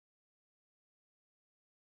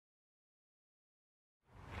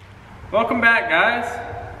Welcome back, guys.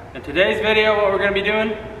 In today's video, what we're going to be doing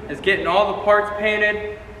is getting all the parts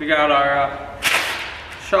painted. We got our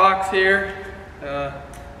shocks here,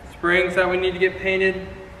 springs that we need to get painted.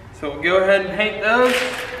 So we'll go ahead and paint those.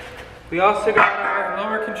 We also got our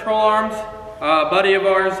lower control arms. A buddy of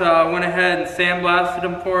ours went ahead and sandblasted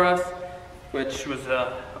them for us, which was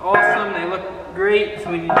awesome. They look great,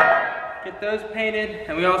 so we need to get those painted.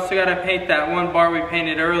 And we also got to paint that one bar we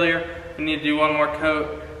painted earlier. We need to do one more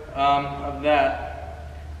coat of that.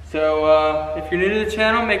 So if you're new to the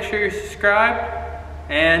channel, make sure you're subscribed.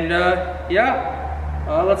 And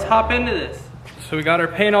let's hop into this. So we got our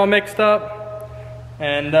paint all mixed up,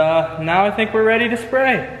 and now I think we're ready to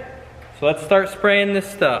spray. So let's start spraying this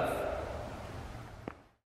stuff.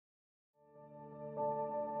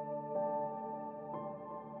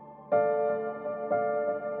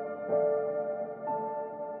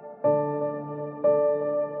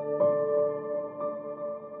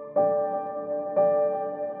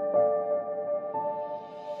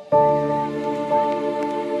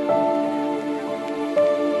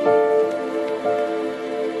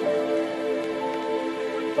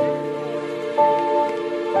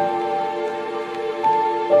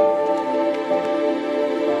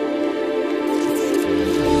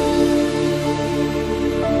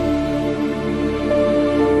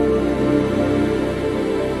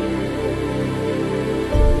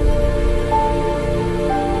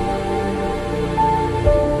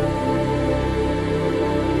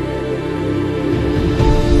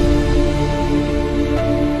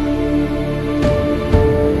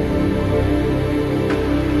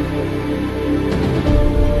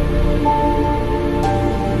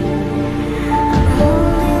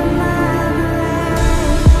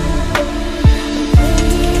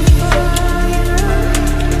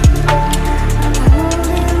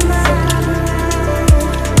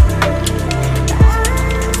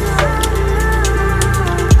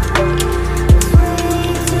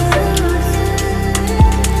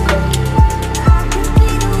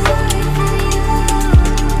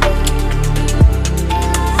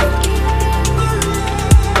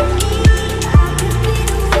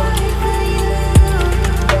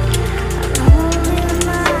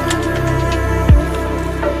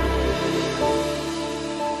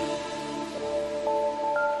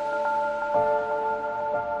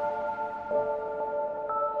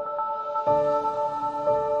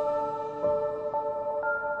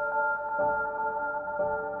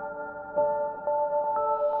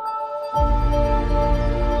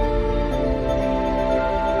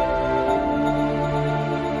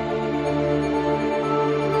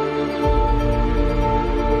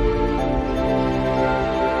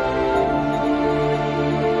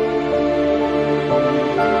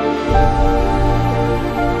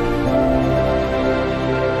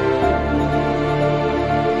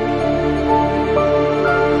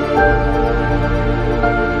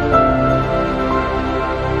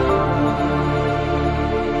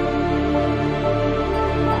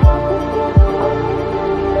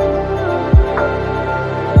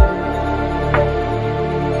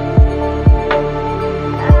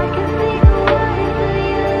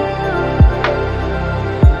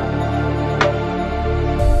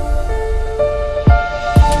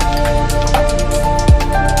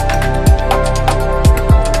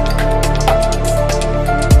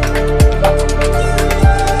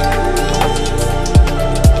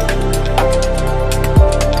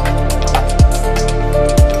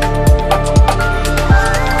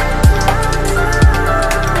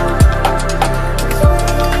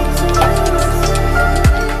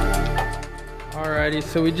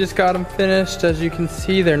 So we just got them finished. As you can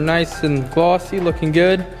see, they're nice and glossy, looking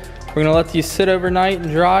good. We're gonna let these sit overnight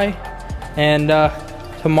and dry, and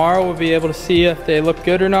tomorrow we'll be able to see if they look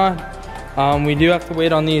good or not. We do have to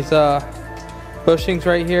wait on these bushings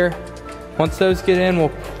right here. Once those get in,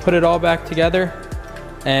 we'll put it all back together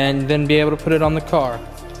and then be able to put it on the car.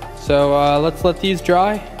 So let's let these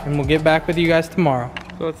dry and we'll get back with you guys tomorrow.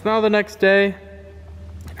 So it's now the next day.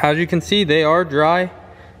 As you can see, they are dry.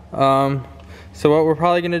 So what we're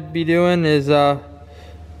probably going to be doing is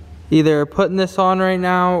either putting this on right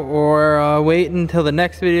now or waiting until the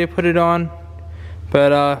next video to put it on.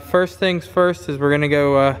 But first things first is we're going to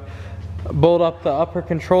go bolt up the upper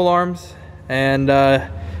control arms and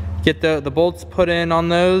get the bolts put in on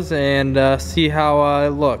those and see how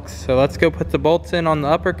it looks. So let's go put the bolts in on the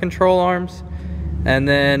upper control arms and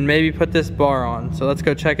then maybe put this bar on. So let's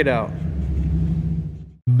go check it out.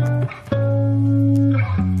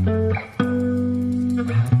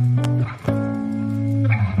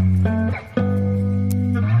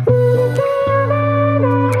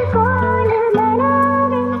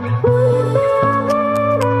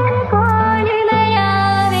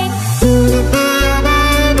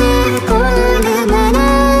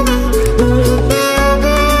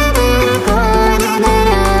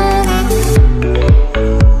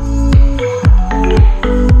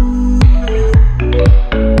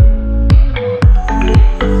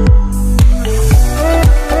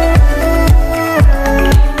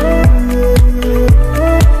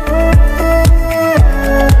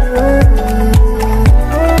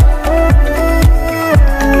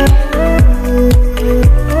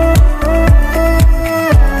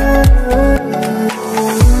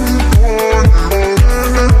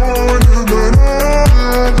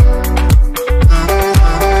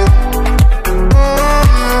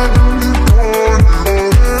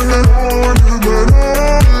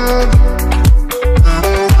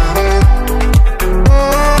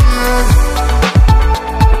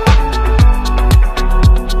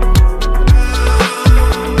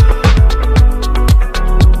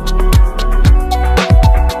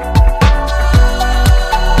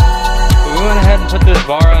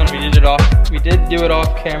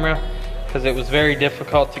 because it was very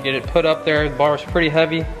difficult to get it put up there. The bar was pretty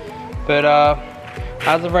heavy, but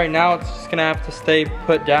as of right now, it's just gonna have to stay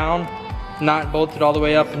put down, not bolted all the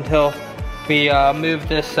way up until we move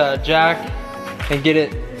this jack and get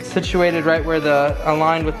it situated right where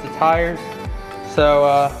aligned with the tires.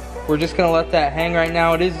 So we're just gonna let that hang right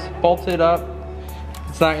now. It is bolted up.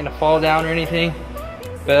 It's not gonna fall down or anything,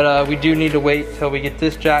 but we do need to wait till we get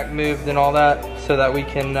this jack moved and all that so that we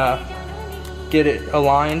can get it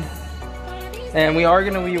aligned. And we are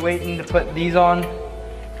gonna be waiting to put these on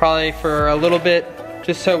probably for a little bit,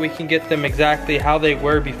 just so we can get them exactly how they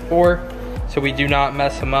were before, so we do not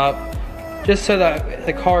mess them up. Just so that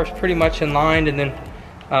the car is pretty much in line, and then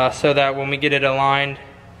so that when we get it aligned,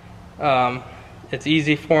 it's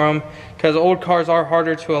easy for them, because old cars are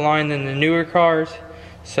harder to align than the newer cars.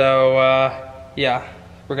 So yeah,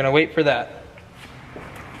 we're gonna wait for that.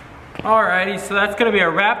 Alrighty, so that's gonna be a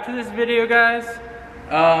wrap to this video, guys.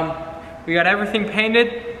 We got everything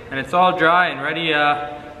painted and it's all dry and ready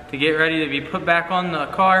to get ready to be put back on the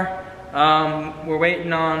car. We're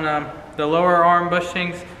waiting on the lower arm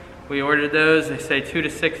bushings. We ordered those. They say 2 to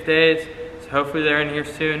 6 days, so hopefully they're in here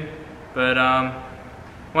soon. But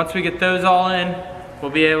once we get those all in,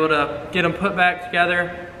 we'll be able to get them put back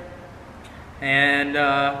together, and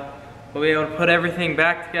we'll be able to put everything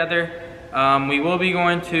back together. We will be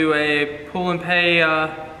going to a pull and pay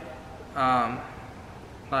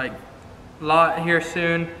like lot here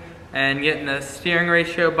soon and getting a steering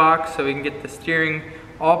ratio box so we can get the steering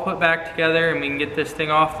all put back together and we can get this thing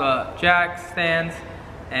off the jack stands,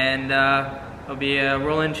 and it'll be a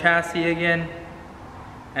rolling chassis again.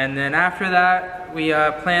 And then after that, we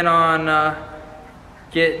plan on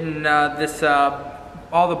getting this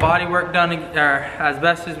all the body work done as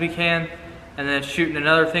best as we can, and then shooting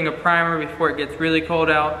another thing of primer before it gets really cold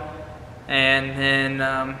out. And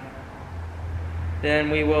then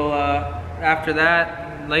we will after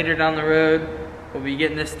that, later down the road, we'll be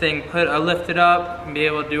getting this thing lifted up and be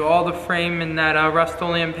able to do all the frame in that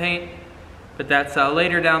Rust-Oleum paint, but that's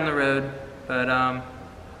later down the road. But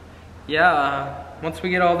yeah, once we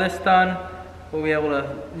get all this done, we'll be able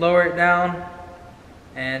to lower it down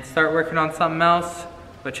and start working on something else,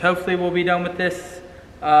 which hopefully we'll be done with this,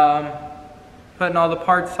 putting all the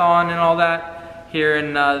parts on and all that here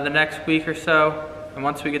in the next week or so. And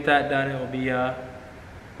once we get that done, it will be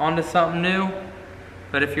on to something new.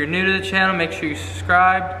 But if you're new to the channel, make sure you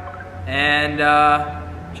subscribe and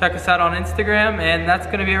check us out on Instagram. And that's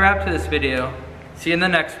going to be a wrap to this video. See you in the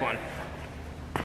next one.